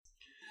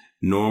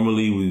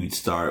Normally, we would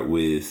start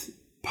with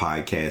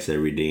podcasts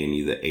every day in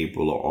either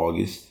April or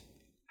August.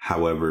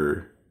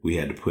 However, we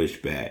had to push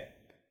back.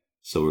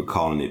 So we're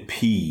calling it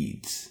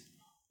PEDS,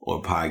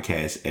 or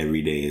Podcast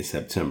Every Day in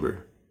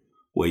September,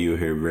 where you'll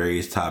hear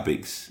various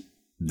topics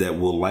that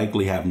will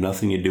likely have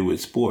nothing to do with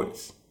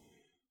sports,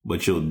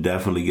 but you'll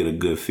definitely get a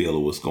good feel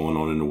of what's going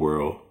on in the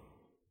world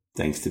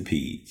thanks to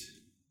PEDS.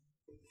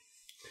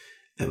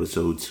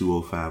 Episode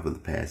 205 of The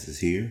Pass is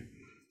here.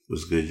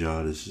 What's good,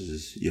 y'all? This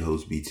is your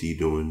host, BT,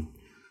 doing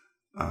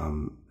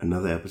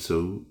another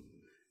episode,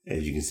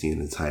 as you can see in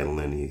the title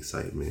and the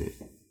excitement.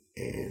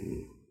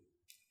 And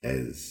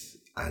as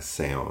I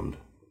sound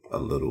a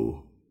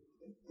little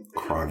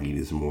groggy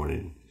this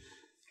morning,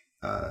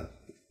 I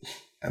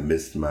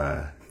missed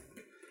my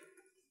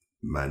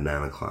 9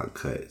 o'clock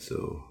cut,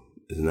 so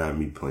it's not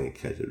me playing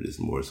catch up. It's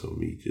more so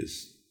me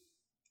just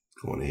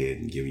going ahead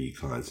and giving you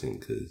content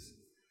because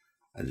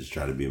I just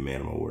try to be a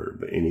man of my word.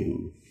 But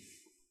anywho,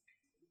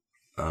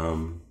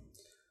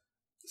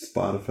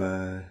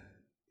 Spotify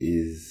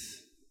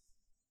is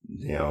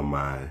now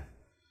my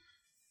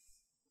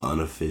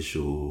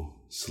unofficial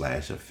 /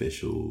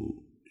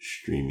 official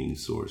streaming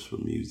source for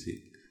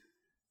music,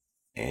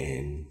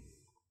 and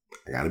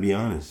I gotta be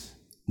honest,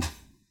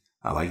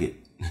 I like it.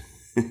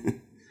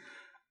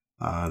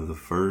 I'll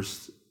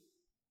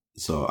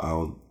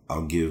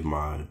give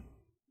my,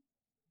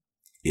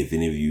 if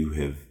any of you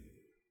have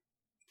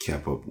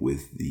kept up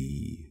with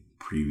the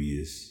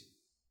previous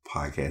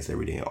podcast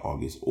every day in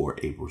August or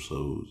April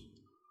shows,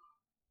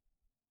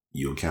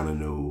 you'll kind of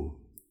know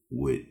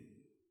what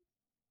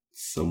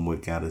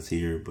somewhat got us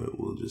here, but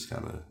we'll just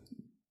kind of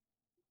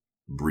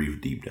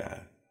brief deep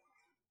dive.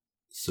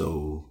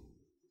 So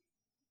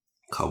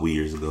a couple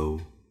years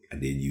ago, I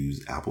did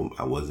use Apple.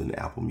 I was in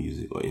Apple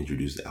Music, or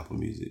introduced to Apple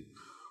Music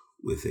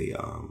with a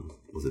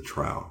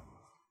trial,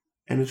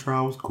 and the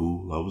trial was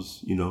cool.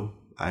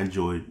 I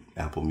enjoyed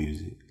Apple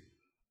Music.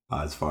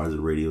 As far as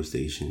the radio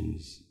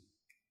stations,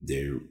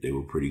 they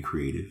were pretty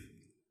creative.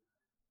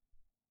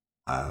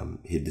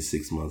 Hit the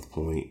 6-month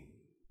point,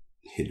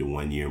 hit the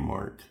 1 year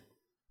mark.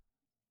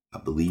 I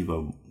believe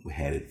I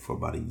had it for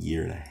about 1.5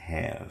 years,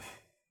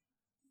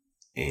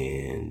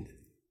 and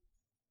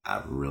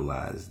I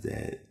realized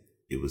that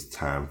it was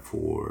time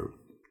for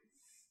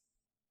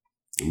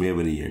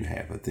maybe 1.5 years.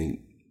 I think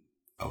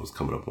I was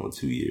coming up on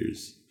 2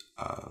 years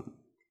at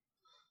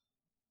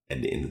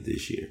the end of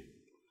this year.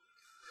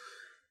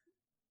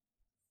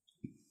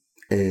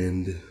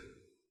 And,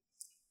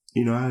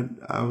 I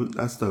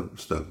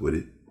stuck with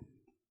it.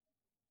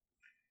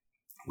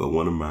 But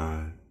one of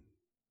my,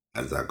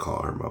 as I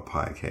call her, my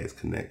podcast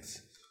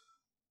connects,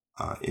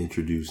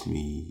 introduced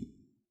me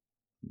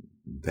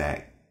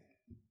back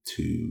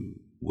to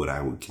what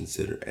I would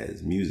consider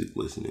as music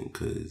listening,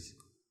 because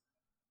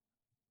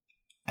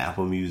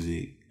Apple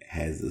Music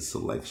has a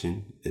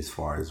selection as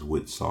far as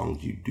what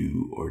songs you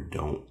do or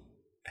don't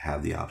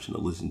have the option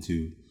to listen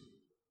to,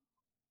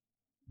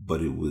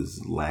 but it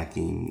was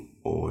lacking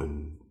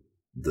on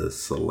the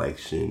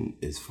selection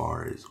as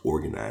far as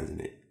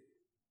organizing it.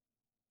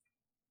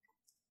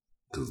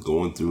 Because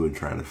going through and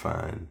trying to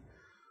find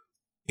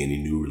any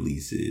new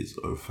releases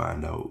or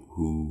find out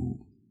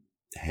who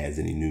has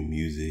any new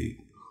music,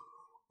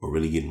 or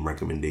really getting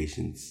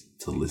recommendations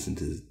to listen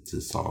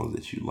to songs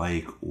that you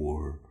like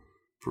or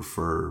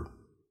prefer,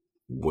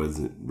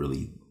 wasn't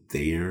really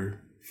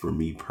there for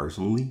me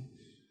personally.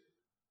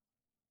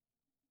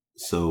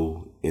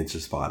 So enter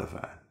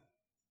Spotify.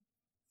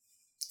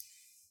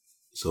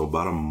 So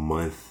about a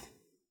month,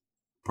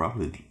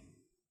 probably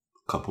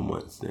a couple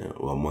months now,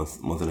 well, a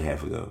month and a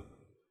half ago,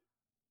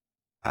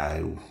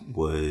 I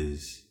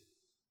was,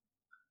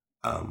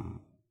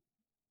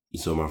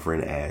 so my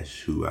friend Ash,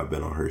 who I've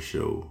been on her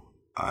show,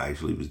 I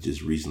actually was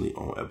just recently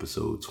on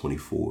episode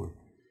 24.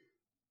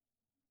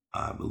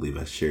 I believe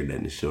I shared that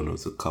in the show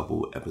notes a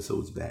couple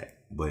episodes back,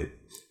 but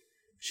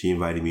she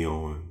invited me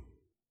on.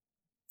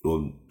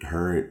 Well,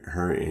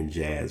 her and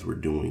Jazz were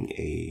doing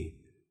a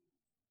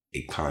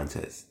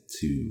contest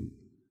to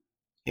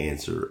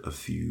answer a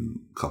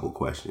couple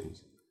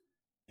questions.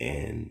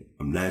 And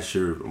I'm not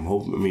sure,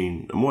 more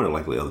than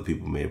likely other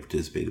people may have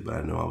participated, but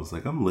I know I was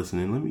like, I'm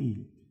listening, let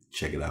me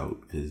check it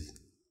out, because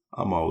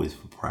I'm always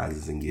for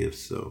prizes and gifts.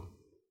 So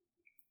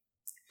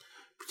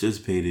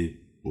participated,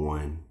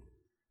 won,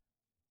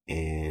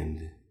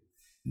 and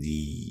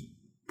the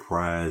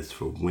prize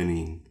for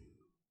winning,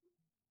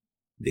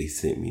 they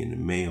sent me in the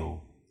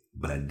mail,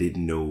 but I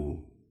didn't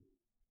know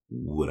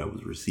what I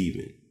was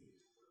receiving.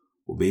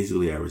 Well,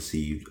 basically I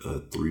received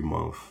a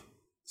 3-month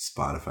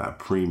Spotify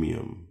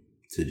premium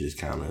to just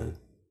kind of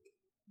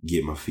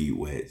get my feet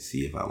wet,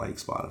 see if I like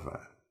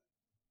Spotify.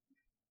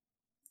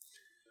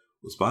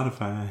 Well,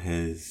 Spotify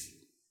has,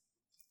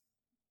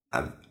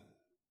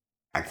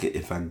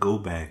 if I go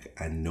back,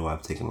 I know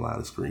I've taken a lot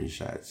of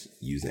screenshots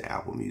using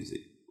Apple Music.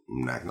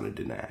 I'm not going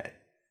to deny it.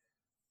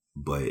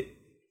 But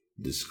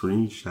the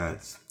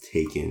screenshots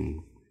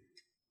taken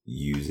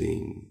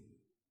using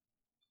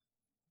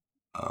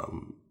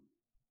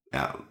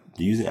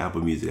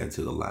Apple Music, I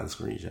took a lot of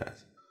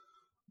screenshots.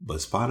 But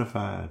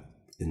Spotify,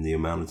 in the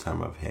amount of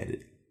time I've had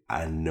it,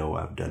 I know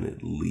I've done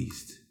at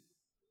least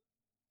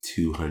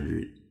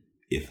 200,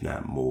 if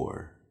not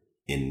more,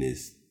 in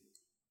this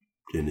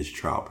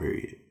trial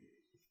period.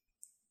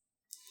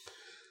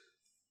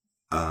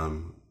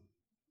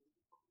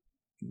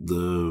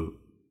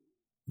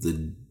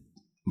 The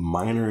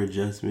minor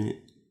adjustment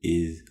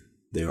is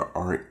there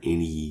aren't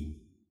any,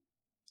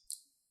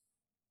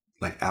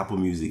 like Apple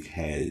Music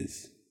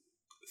has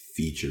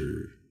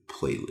feature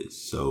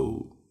playlists.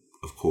 So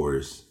of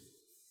course,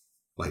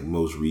 like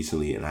most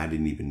recently, and I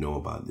didn't even know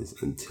about this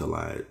until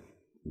I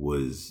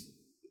was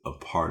a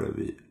part of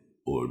it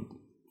or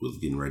was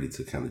getting ready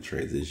to kind of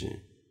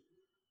transition,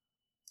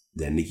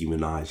 that Nicki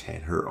Minaj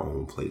had her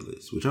own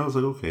playlist, which I was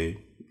like, okay,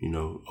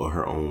 or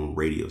her own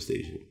radio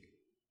station.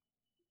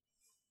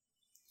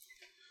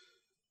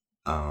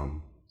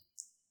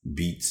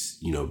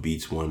 Beats,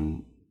 Beats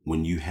One,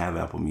 when you have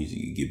Apple Music,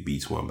 you get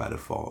Beats One by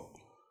default.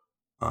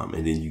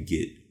 And then you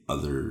get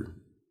other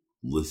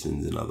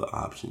listens and other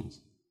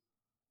options.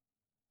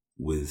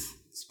 With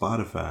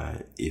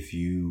Spotify, if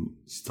you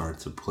start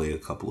to play a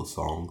couple of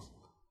songs,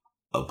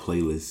 a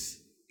playlist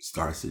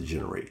starts to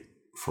generate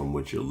from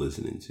what you're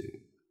listening to.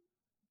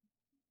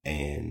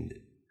 And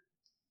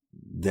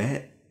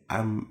that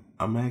I'm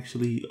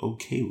actually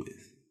okay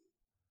with.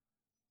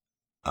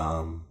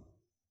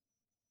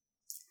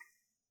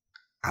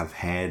 I've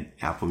had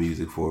Apple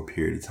Music for a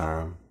period of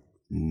time,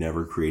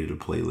 never created a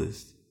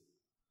playlist.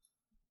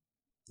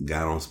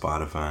 Got on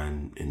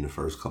Spotify in the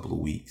first couple of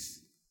weeks.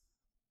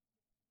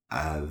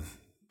 I've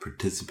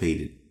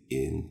participated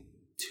in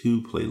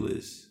 2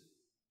 playlists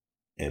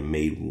and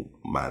made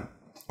my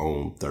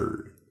own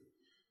third.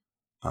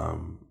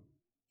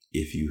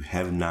 If you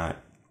have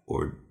not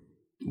or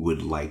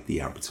would like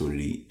the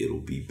opportunity, it'll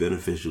be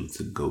beneficial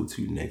to go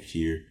to next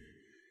year.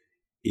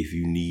 If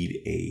you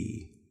need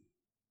a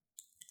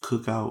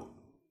cookout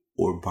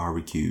or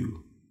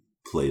barbecue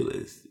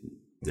playlist,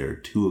 there are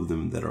 2 of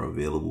them that are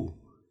available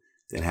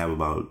that have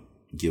about,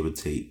 give or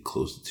take,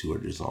 close to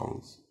 200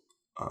 songs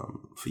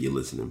for your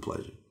listening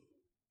pleasure.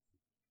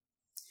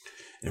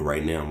 And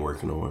right now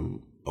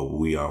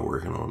we are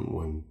working on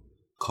one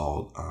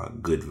called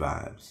Good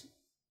Vibes,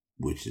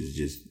 which is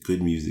just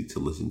good music to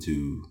listen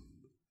to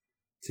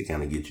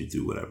kind of get you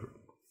through whatever.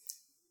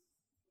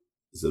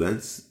 So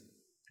that's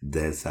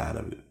that side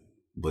of it.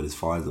 But as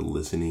far as the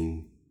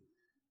listening,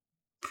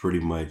 pretty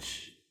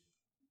much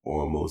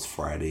almost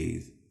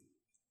Fridays,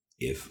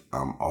 if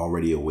I'm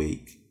already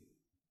awake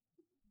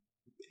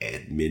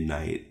at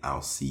midnight,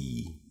 I'll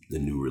see the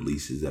new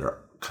releases that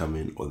are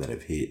coming or that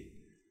have hit.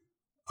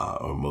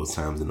 Or most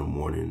times in the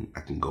morning,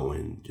 I can go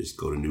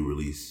to new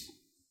release,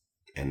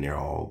 and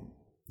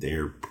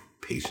they're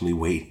patiently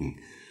waiting.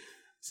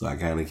 So I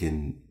kind of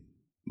can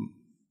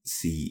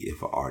see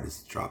if an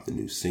artist dropped a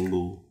new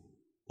single,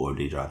 or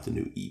they dropped a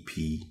new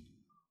EP,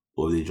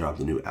 or they dropped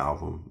a new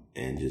album,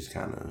 and just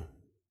kind of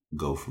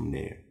go from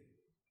there.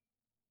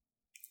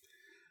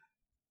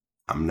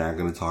 I'm not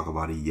going to talk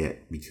about it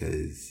yet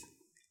because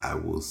I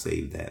will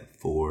save that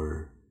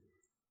for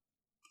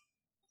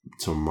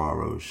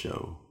tomorrow's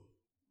show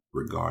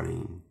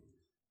regarding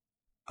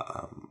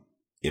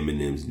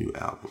Eminem's new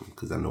album,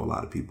 because I know a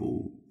lot of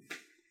people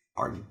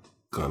are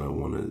going to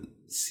want to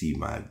see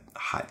my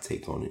hot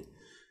take on it.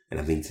 And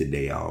I think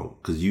today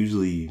because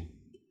usually,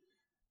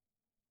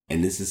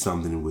 and this is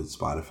something with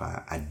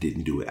Spotify I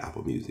didn't do with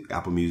Apple Music.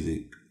 Apple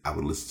Music, I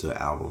would listen to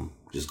an album,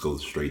 just go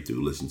straight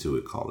through, listen to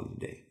it, call it a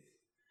day.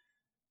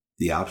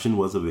 The option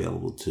was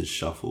available to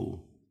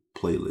shuffle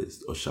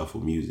playlists or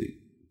shuffle music,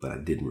 but I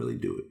didn't really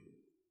do it.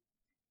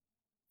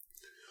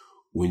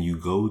 When you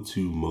go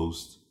to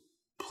most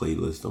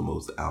playlists or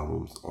most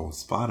albums on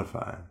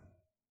Spotify,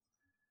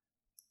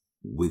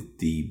 with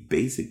the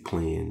basic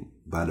plan,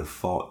 by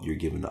default, you're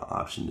given the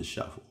option to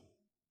shuffle.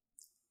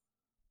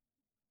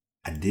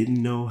 I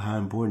didn't know how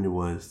important it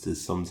was to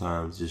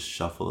sometimes just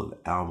shuffle an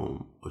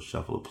album or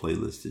shuffle a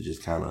playlist, to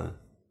just kind of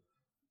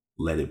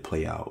let it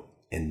play out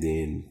and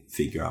then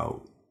figure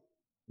out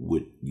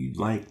what you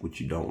like, what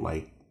you don't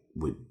like,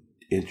 what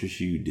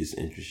interests you,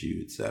 disinterests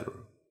you, etc.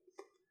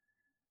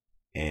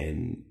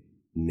 And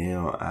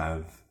now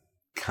I've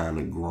kind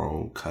of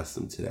grown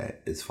accustomed to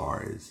that as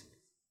far as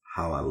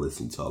how I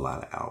listen to a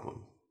lot of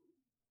albums.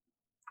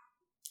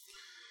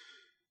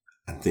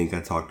 I think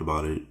I talked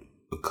about it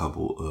a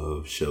couple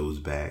of shows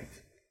back.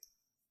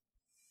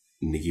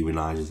 Nicki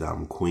Minaj's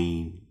album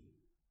Queen.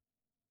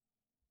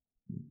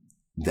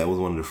 That was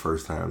one of the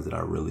first times that I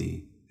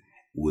really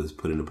was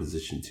put in a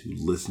position to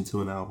listen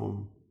to an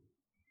album,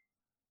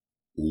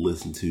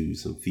 listen to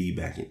some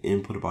feedback and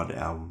input about the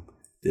album,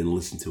 then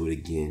listen to it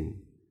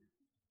again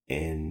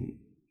and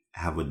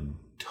have a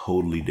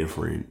totally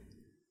different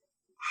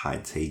high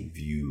take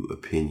view,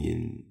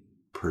 opinion,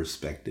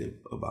 perspective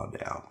about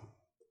the album,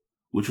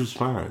 which was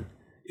fine.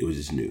 It was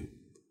just new.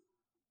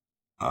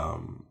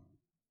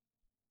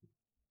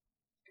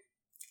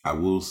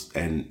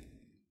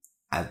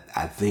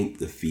 I think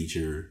the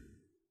feature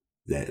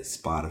that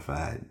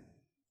Spotify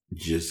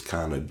just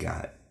kind of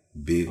got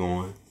big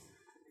on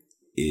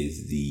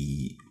is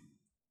the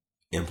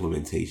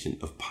implementation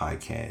of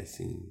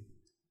podcasting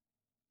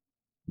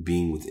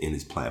being within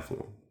its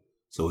platform.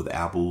 So with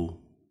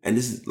Apple, and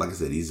this is, like I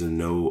said,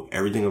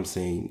 everything I'm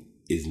saying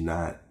is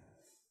not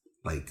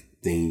like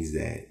things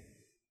that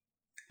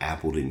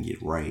Apple didn't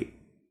get right.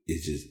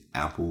 It's just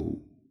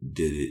Apple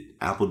did it.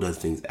 Apple does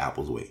things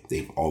Apple's way.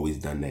 They've always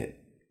done that.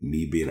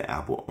 Me being an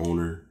Apple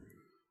owner,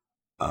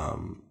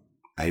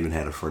 I even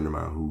had a friend of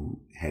mine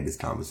who had this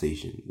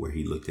conversation where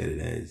he looked at it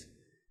as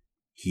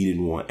he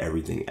didn't want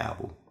everything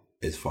Apple,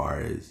 as far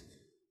as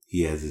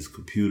he has his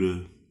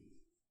computer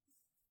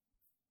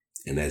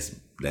and that's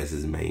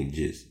his main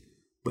gist,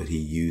 but he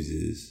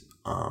uses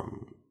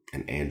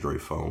an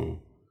Android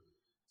phone.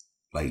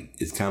 Like,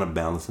 it's kind of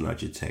balancing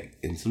out your tech,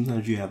 and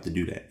sometimes you have to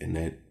do that, and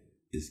that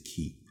is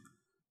key.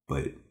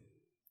 But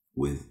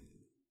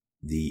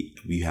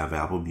you have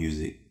Apple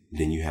Music,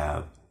 then you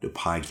have the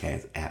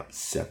podcast app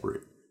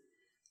separate,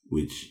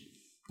 which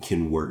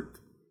can work,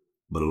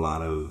 but a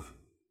lot of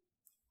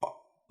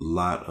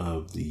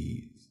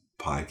the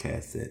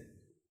podcasts that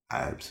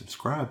I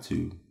subscribe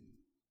to,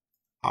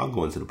 I'll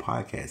go into the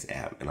podcast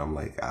app and I'm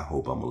like, I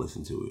hope I'm gonna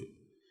listen to it,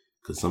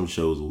 because some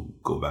shows will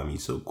go by me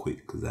so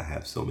quick because I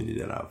have so many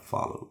that I've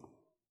followed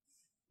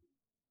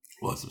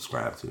or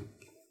subscribed to.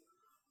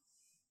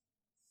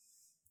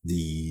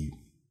 The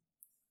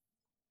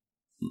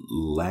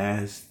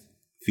last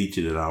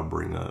feature that I'll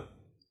bring up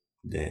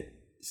that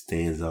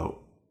stands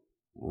out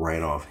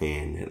right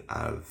offhand that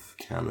I've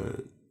kind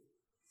of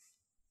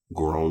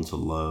grown to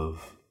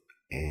love,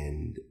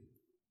 and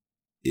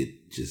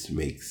it just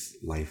makes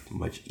life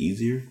much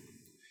easier,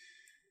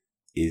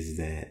 is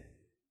that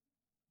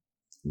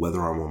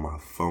whether I'm on my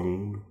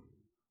phone,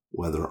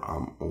 whether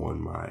I'm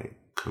on my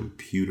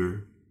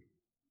computer,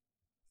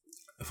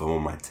 if I'm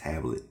on my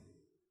tablet,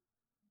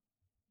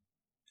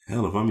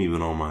 hell, if I'm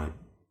even on my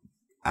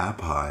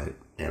iPod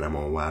and I'm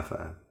on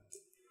Wi-Fi,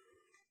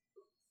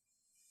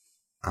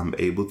 I'm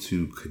able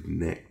to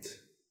connect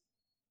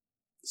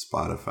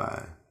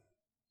Spotify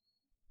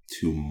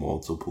to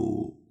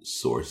multiple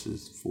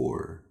sources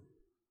for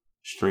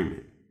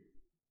streaming.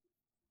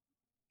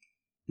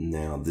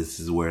 Now, this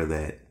is where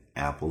that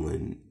Apple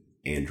and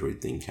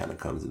Android thing kind of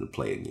comes into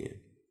play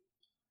again.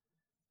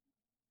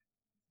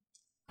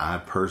 I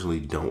personally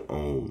don't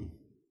own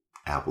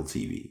Apple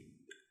TV.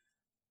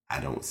 I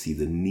don't see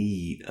the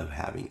need of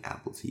having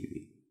Apple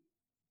TV.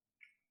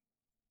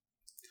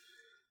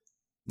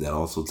 That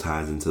also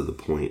ties into the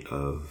point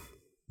of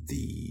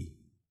the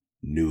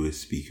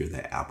newest speaker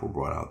that Apple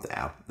brought out,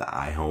 the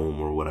iHome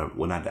or whatever.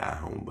 Well, not the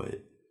iHome,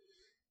 but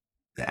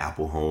the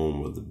Apple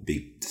Home, or the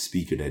big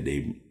speaker that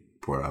they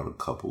brought out a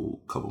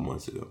couple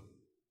months ago.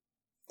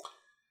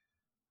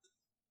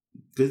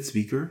 Good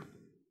speaker,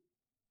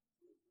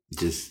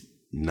 just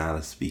not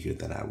a speaker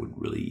that I would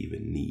really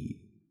even need.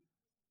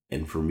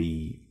 And for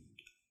me,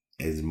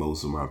 as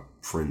most of my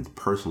friends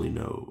personally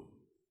know,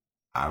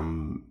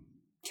 I'm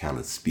kind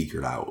of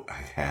speakered out.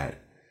 I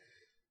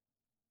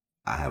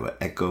have an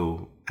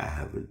Echo, I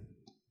have a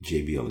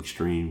JBL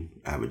Extreme,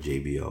 I have a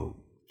JBL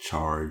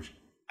Charge,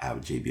 I have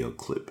a JBL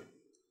Clip.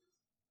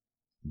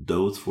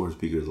 Those four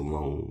speakers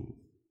alone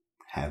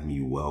have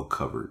me well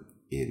covered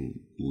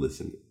in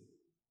listening.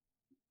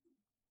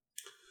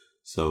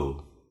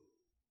 So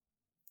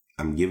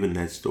I'm giving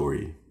that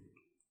story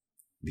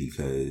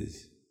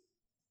because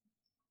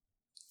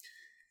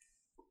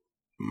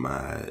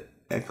my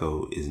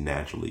Echo is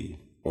naturally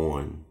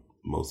on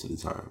most of the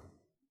time.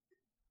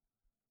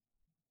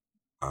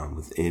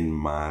 Within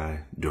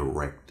my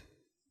direct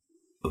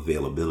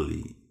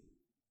availability,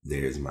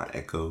 there's my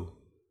Echo,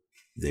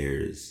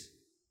 there's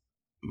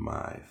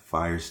my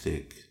Fire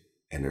Stick,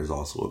 and there's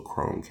also a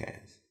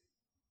Chromecast,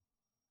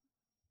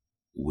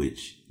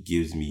 which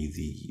gives me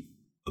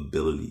the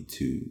ability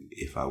to,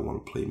 if I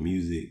want to play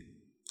music,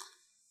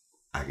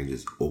 I can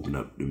just open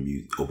up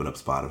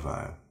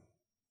Spotify.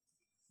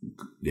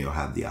 They'll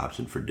have the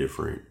option for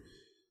different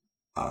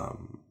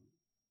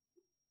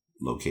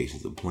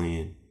locations of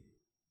playing,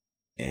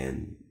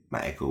 and my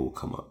Echo will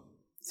come up.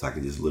 So I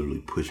can just literally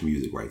push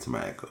music right to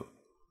my Echo,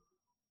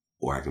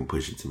 or I can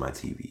push it to my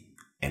TV,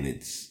 and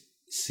it's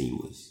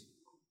seamless.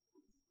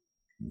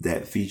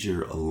 That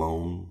feature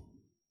alone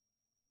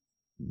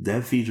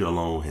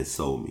has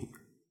sold me.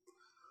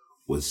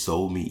 What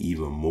sold me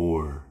even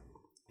more,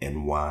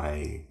 and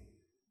why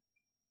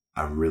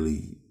I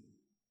really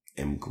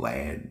am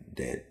glad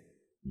that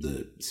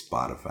the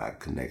Spotify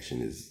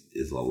connection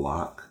is a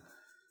lock,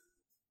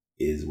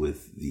 is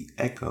with the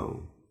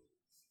Echo.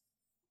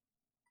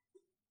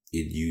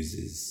 It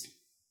uses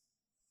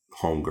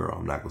homegirl.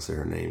 I'm not gonna say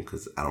her name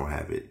because I don't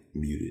have it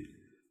muted,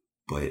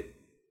 but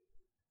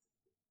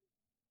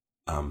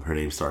her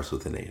name starts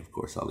with an A. Of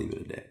course, I'll leave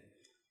it at that.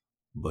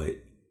 But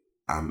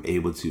I'm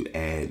able to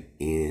add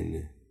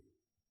in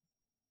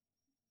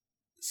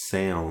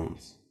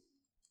sounds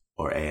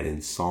or add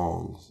in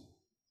songs.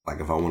 Like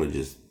if I want to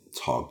just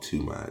talk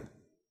to my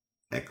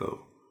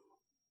Echo,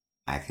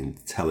 I can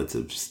tell it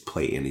to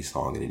play any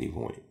song at any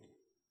point.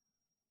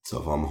 So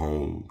if I'm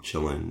home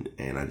chilling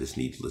and I just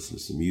need to listen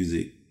to some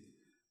music,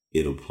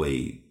 it'll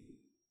play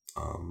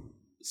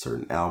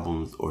certain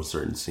albums or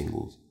certain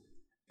singles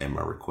at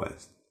my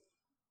request.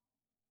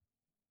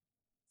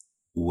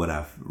 What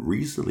I've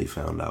recently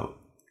found out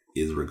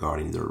is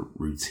regarding the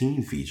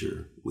routine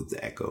feature with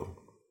the Echo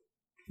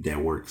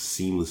that works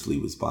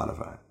seamlessly with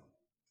Spotify,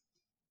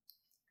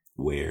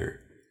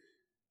 where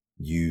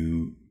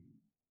you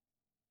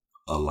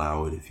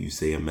allow it, if you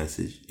say a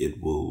message,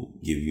 it will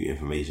give you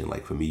information.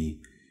 Like for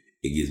me,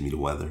 it gives me the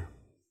weather,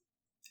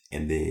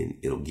 and then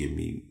it'll give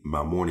me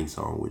my morning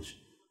song, which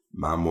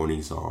my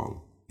morning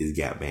song is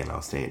Gap Band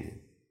Outstanding.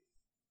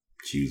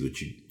 Choose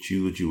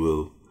what you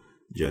will,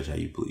 judge how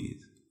you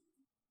please.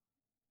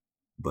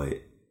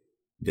 But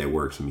that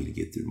works for me to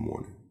get through the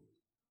morning.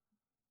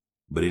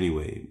 But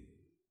anyway,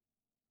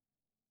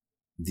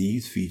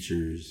 these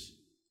features,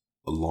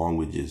 along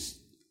with just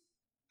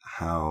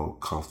how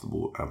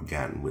comfortable I've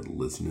gotten with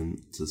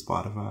listening to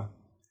Spotify,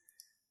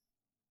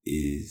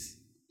 is,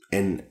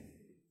 and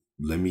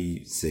let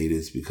me say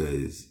this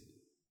because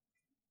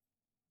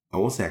I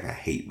won't say I got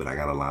hate, but I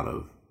got a lot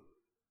of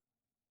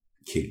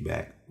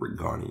kickback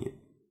regarding it.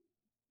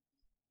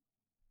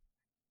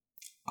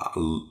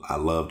 I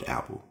loved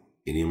Apple.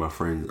 Any of my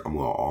friends, I'm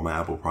on all my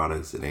Apple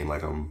products. It ain't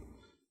like I'm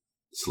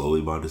slowly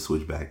about to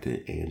switch back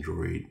to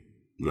Android.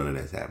 None of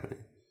that's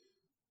happening.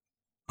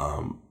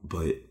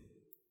 But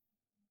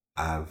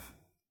I've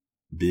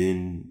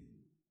been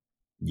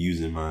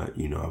using my,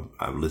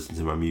 I've listened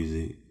to my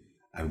music.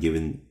 I've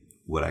given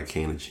what I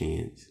can a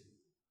chance.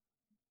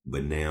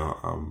 But now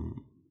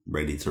I'm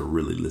ready to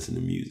really listen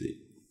to music.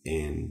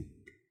 And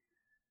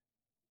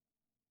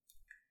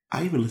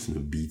I even listen to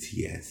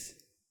BTS.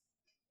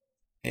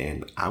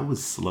 And I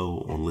was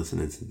slow on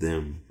listening to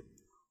them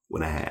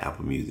when I had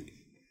Apple Music.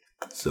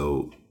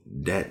 So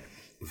that,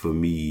 for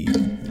me,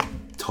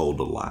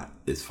 told a lot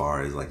as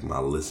far as like my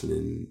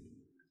listening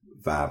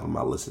vibe and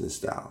my listening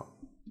style.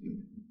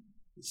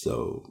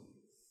 So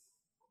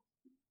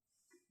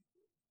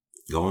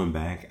going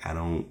back, I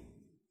don't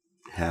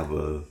have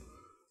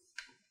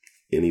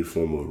any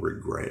form of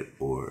regret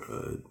or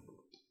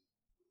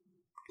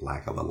a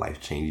lack of a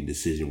life-changing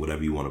decision,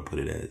 whatever you want to put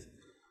it as.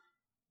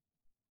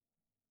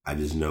 I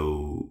just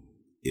know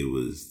it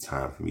was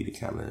time for me to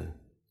kind of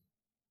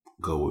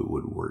go with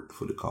what worked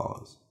for the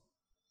cause.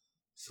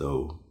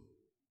 So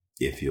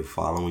if you're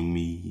following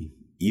me,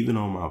 even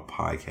on my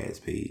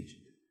podcast page,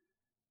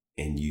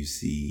 and you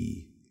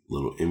see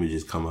little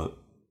images come up,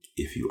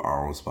 if you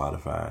are on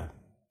Spotify,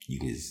 you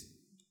can just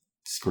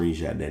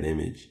screenshot that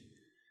image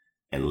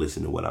and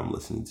listen to what I'm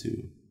listening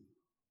to.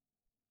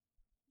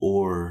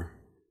 Or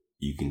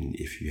you can,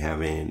 if you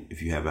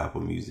have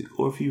Apple Music,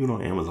 or if you're even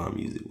on Amazon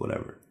Music,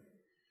 whatever,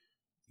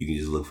 you can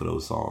just look for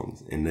those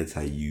songs. And that's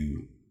how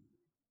you,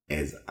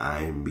 as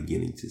I'm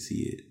beginning to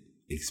see it,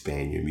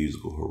 expand your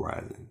musical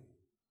horizon.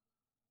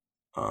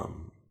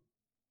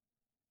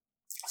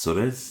 So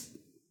that's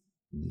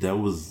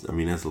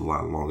a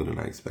lot longer than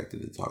I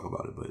expected to talk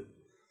about it, but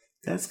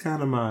that's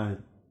kind of my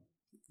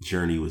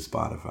journey with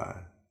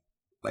Spotify.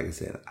 Like I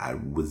said, I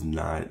was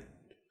not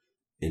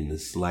in the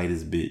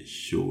slightest bit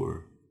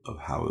sure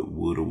of how it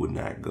would or would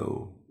not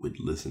go with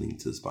listening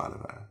to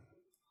Spotify.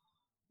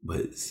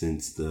 But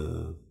since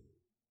the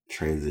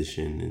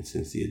transition and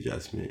since the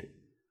adjustment,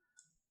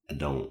 I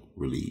don't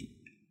really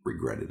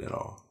regret it at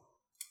all.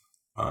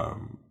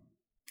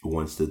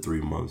 Once the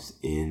 3 months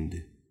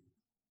end,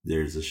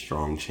 there's a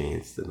strong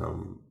chance that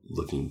I'm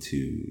looking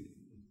to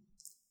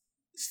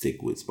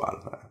stick with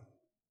Spotify.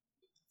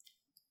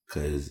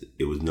 Because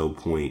it was no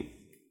point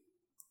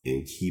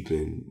in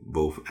keeping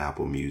both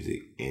Apple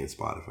Music and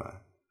Spotify.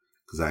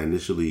 Because I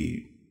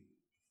initially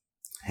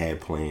had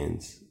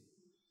plans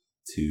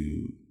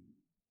to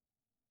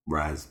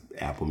rise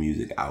Apple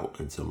Music out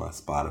until my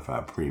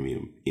Spotify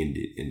premium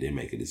ended and then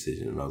make a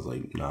decision. And I was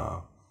like,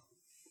 nah.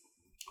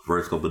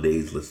 First couple of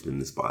days listening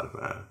to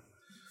Spotify,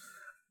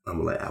 I'm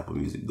gonna let Apple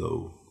Music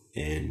go.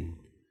 And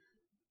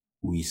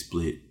we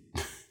split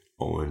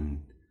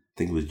on, I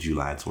think it was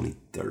July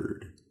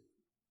 23rd.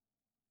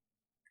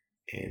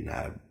 And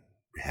I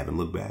haven't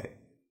looked back.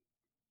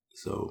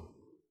 So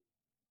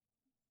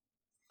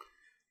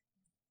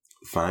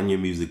find your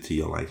music to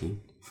your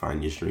liking.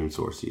 Find your stream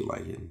source to your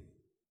liking.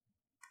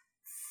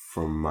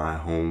 From my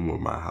home or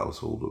my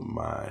household or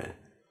my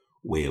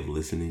way of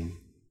listening,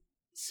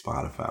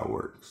 Spotify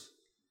works.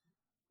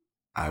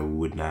 I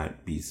would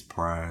not be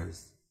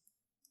surprised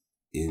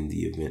in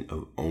the event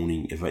of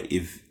owning, if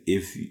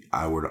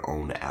I were to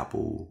own the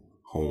Apple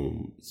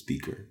home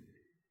speaker,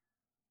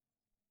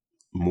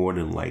 more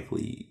than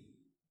likely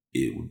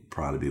it would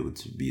probably be able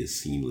to be a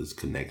seamless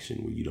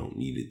connection where you don't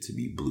need it to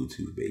be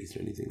Bluetooth based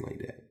or anything like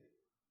that.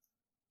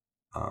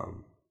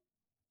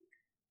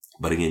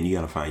 But again, you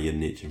gotta find your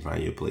niche and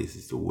find your place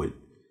as to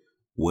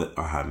what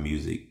or how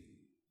music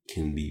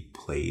can be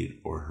played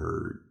or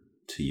heard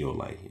to your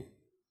liking.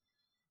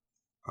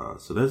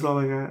 So that's all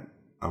I got.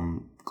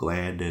 I'm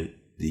glad that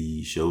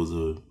the shows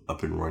are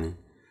up and running.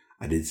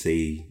 I did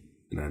say,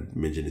 and I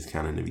mentioned this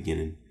kind of in the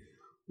beginning,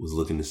 was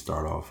looking to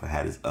start off. I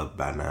had it up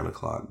by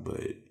 9:00,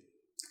 but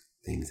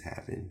things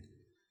happened.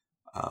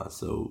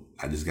 So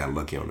I just got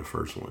lucky on the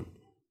first one.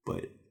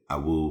 but I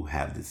will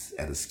have this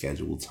at a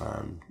scheduled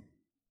time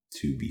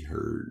to be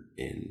heard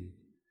and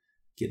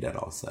get that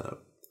all set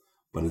up.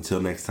 But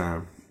until next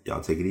time,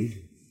 y'all take it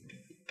easy.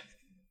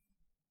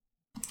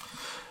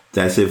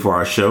 That's it for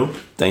our show.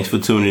 Thanks for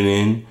tuning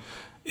in.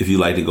 If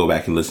you'd like to go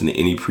back and listen to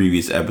any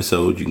previous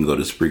episode, you can go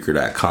to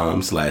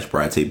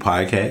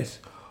Spreaker.com/BrideTapePodcast,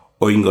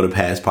 or you can go to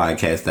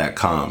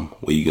PastPodcast.com,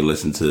 where you can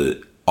listen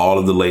to all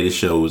of the latest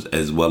shows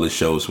as well as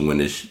shows from when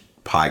this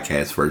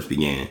podcast first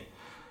began.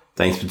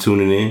 Thanks for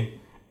tuning in,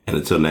 and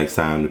until next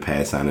time, the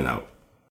Past signing out.